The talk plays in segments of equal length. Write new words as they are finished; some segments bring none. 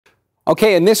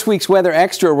Okay, in this week's Weather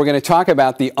Extra, we're going to talk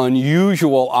about the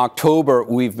unusual October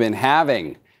we've been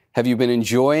having. Have you been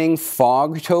enjoying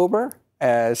Fogtober,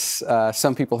 as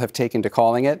some people have taken to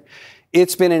calling it?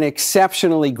 It's been an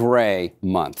exceptionally gray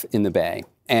month in the Bay,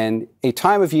 and a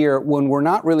time of year when we're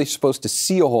not really supposed to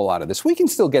see a whole lot of this. We can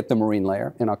still get the marine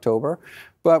layer in October,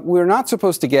 but we're not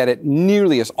supposed to get it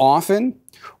nearly as often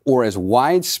or as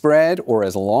widespread or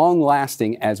as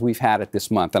long-lasting as we've had it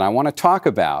this month. And I want to talk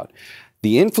about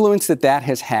the influence that that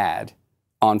has had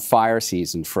on fire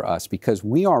season for us, because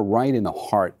we are right in the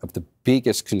heart of the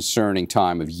biggest concerning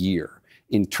time of year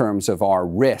in terms of our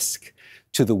risk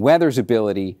to the weather's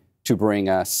ability to bring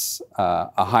us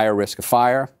a higher risk of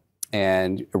fire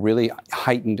and a really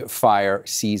heightened fire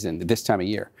season this time of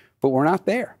year. But we're not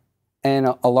there. And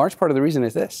a large part of the reason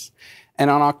is this. And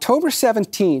on October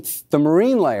 17th, the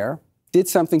marine layer did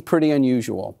something pretty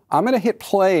unusual. I'm going to hit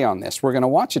play on this. We're going to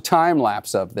watch a time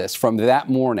lapse of this from that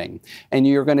morning, and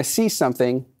you're going to see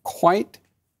something quite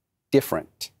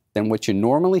different than what you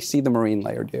normally see the marine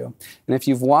layer do. And if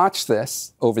you've watched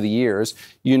this over the years,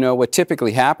 you know what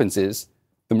typically happens is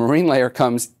the marine layer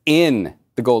comes in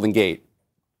the Golden Gate,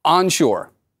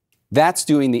 onshore. That's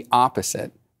doing the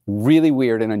opposite. Really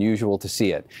weird and unusual to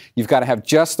see it. You've got to have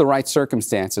just the right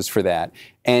circumstances for that.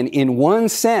 And in one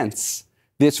sense,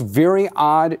 this very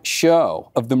odd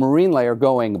show of the marine layer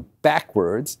going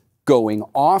backwards, going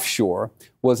offshore,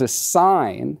 was a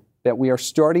sign that we are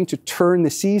starting to turn the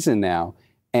season now,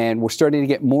 and we're starting to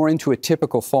get more into a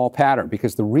typical fall pattern.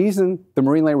 Because the reason the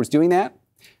marine layer was doing that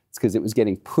is because it was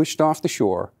getting pushed off the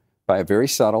shore by a very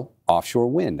subtle offshore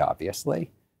wind,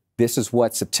 obviously. This is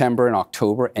what September and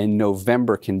October and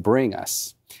November can bring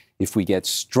us. If we get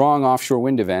strong offshore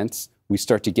wind events, we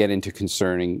start to get into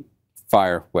concerning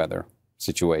fire weather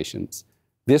situations.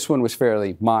 This one was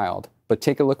fairly mild, but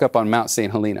take a look up on Mount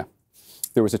St. Helena.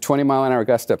 There was a 20-mile-an-hour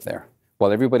gust up there,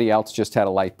 while everybody else just had a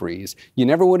light breeze. You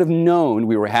never would have known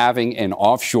we were having an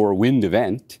offshore wind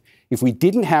event if we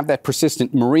didn't have that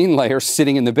persistent marine layer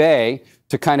sitting in the bay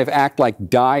to kind of act like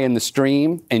dye in the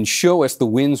stream and show us the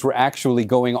winds were actually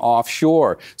going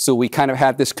offshore. So we kind of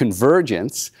had this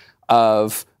convergence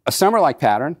of a summer-like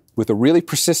pattern with a really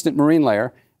persistent marine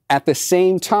layer. At the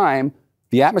same time,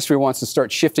 the atmosphere wants to start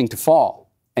shifting to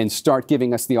fall and start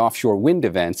giving us the offshore wind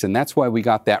events. And that's why we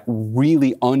got that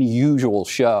really unusual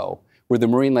show where the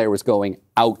marine layer was going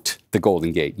out the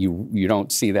Golden Gate. You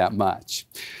don't see that much.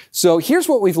 So here's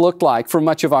what we've looked like for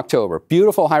much of October.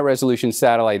 Beautiful high-resolution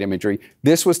satellite imagery.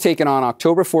 This was taken on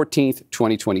October 14th,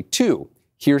 2022.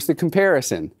 Here's the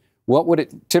comparison. What would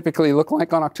it typically look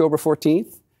like on October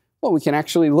 14th? Well, we can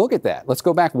actually look at that. Let's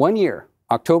go back 1 year,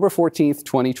 October 14th,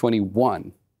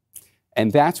 2021.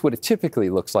 And that's what it typically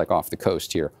looks like off the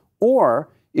coast here. Or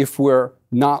if we're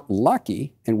not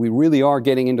lucky and we really are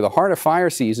getting into the heart of fire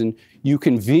season, you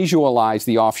can visualize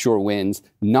the offshore winds,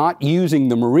 not using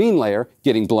the marine layer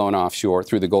getting blown offshore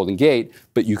through the Golden Gate,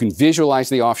 but you can visualize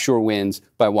the offshore winds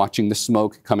by watching the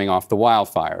smoke coming off the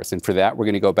wildfires. And for that, we're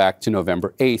going to go back to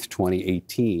November 8th,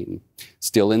 2018.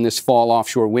 Still in this fall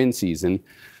offshore wind season.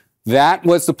 That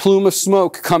was the plume of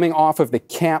smoke coming off of the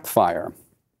campfire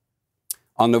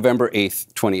on November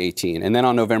 8th, 2018. And then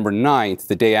on November 9th,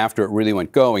 the day after it really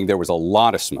went going, there was a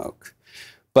lot of smoke.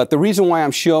 But the reason why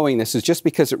I'm showing this is just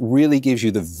because it really gives you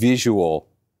the visual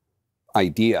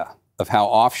idea of how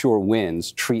offshore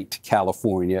winds treat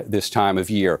California this time of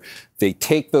year. They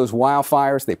take those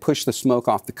wildfires, they push the smoke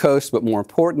off the coast, but more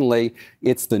importantly,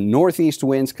 it's the northeast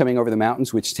winds coming over the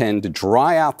mountains which tend to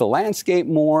dry out the landscape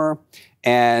more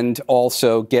and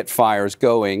also get fires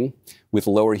going with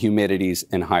lower humidities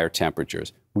and higher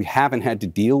temperatures. We haven't had to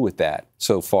deal with that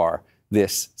so far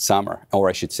this summer, or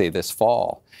I should say this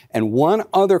fall. And one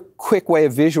other quick way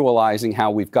of visualizing how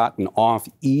we've gotten off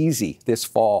easy this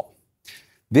fall.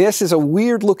 This is a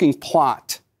weird-looking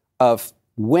plot of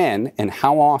when and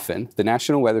how often the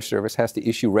National Weather Service has to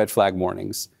issue red flag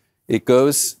warnings. It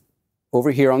goes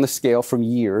over here on the scale from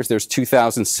years. There's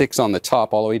 2006 on the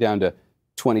top all the way down to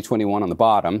 2021 on the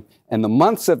bottom. And the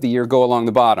months of the year go along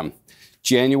the bottom.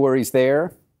 January's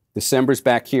there, December's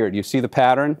back here. Do you see the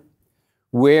pattern?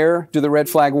 Where do the red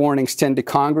flag warnings tend to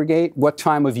congregate? What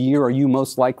time of year are you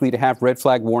most likely to have red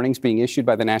flag warnings being issued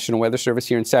by the National Weather Service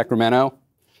here in Sacramento?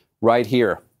 Right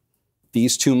here,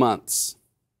 these 2 months.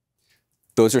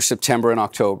 Those are September and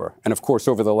October. And of course,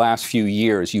 over the last few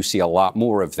years, you see a lot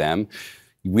more of them.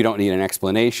 We don't need an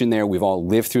explanation there. We've all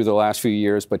lived through the last few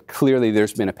years, but clearly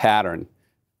there's been a pattern.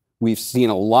 We've seen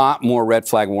a lot more red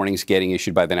flag warnings getting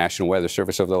issued by the National Weather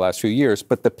Service over the last few years,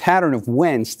 but the pattern of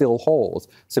when still holds,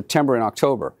 September and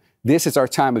October. This is our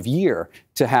time of year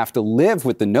to have to live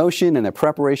with the notion and the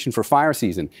preparation for fire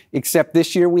season, except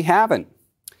this year we haven't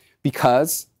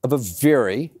because of a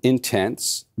very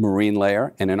intense marine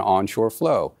layer and an onshore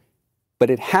flow. But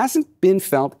it hasn't been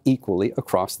felt equally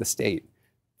across the state.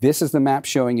 This is the map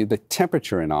showing you the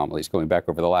temperature anomalies going back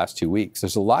over the last 2 weeks.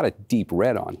 There's a lot of deep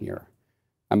red on here.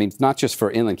 I mean, not just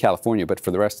for inland California, but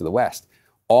for the rest of the West.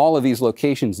 All of these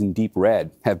locations in deep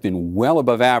red have been well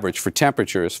above average for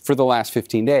temperatures for the last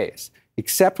 15 days,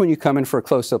 except when you come in for a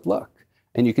close-up look,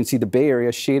 and you can see the Bay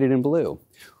Area shaded in blue.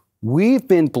 We've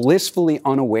been blissfully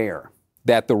unaware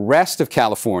that the rest of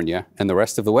California, and the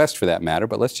rest of the West for that matter,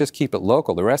 but let's just keep it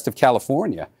local, the rest of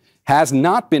California has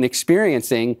not been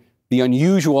experiencing the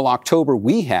unusual October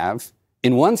we have.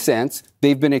 In one sense,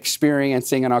 they've been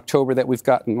experiencing an October that we've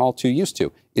gotten all too used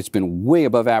to. It's been way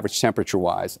above average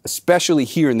temperature-wise, especially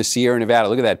here in the Sierra Nevada.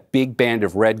 Look at that big band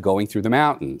of red going through the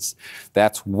mountains.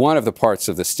 That's one of the parts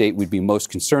of the state we'd be most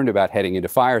concerned about heading into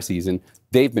fire season.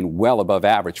 They've been well above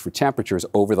average for temperatures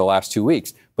over the last 2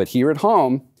 weeks. But here at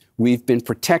home, we've been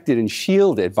protected and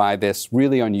shielded by this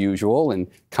really unusual and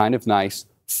kind of nice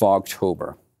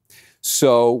Fogtober.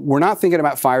 So we're not thinking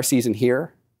about fire season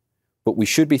here, but we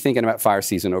should be thinking about fire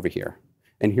season over here.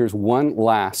 And here's one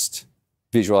last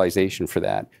visualization for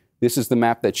that. This is the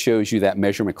map that shows you that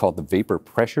measurement called the vapor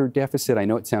pressure deficit. I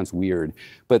know it sounds weird,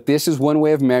 but this is one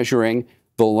way of measuring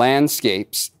the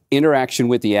landscape's interaction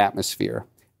with the atmosphere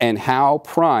and how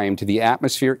primed the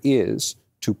atmosphere is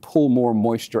to pull more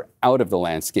moisture out of the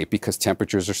landscape because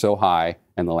temperatures are so high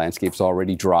and the landscape's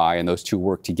already dry, and those two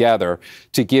work together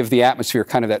to give the atmosphere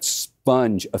kind of that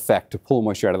sponge effect to pull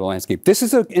moisture out of the landscape. This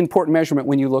is an important measurement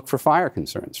when you look for fire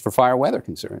concerns, for fire weather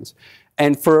concerns.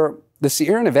 And for the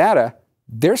Sierra Nevada,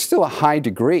 there's still a high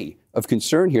degree of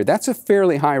concern here. That's a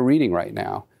fairly high reading right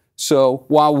now. So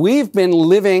while we've been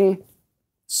living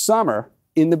summer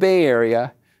in the Bay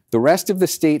Area, the rest of the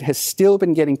state has still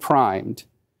been getting primed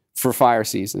for fire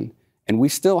season. And we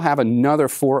still have another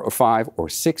 4 or 5 or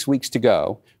 6 weeks to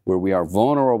go where we are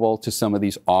vulnerable to some of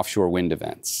these offshore wind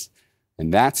events.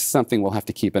 And that's something we'll have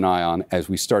to keep an eye on as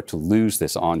we start to lose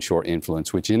this onshore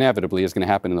influence, which inevitably is going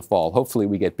to happen in the fall. Hopefully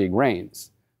we get big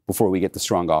rains before we get the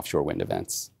strong offshore wind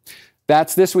events.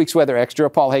 That's this week's Weather Extra.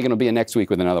 Paul Hagan will be in next week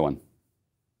with another one.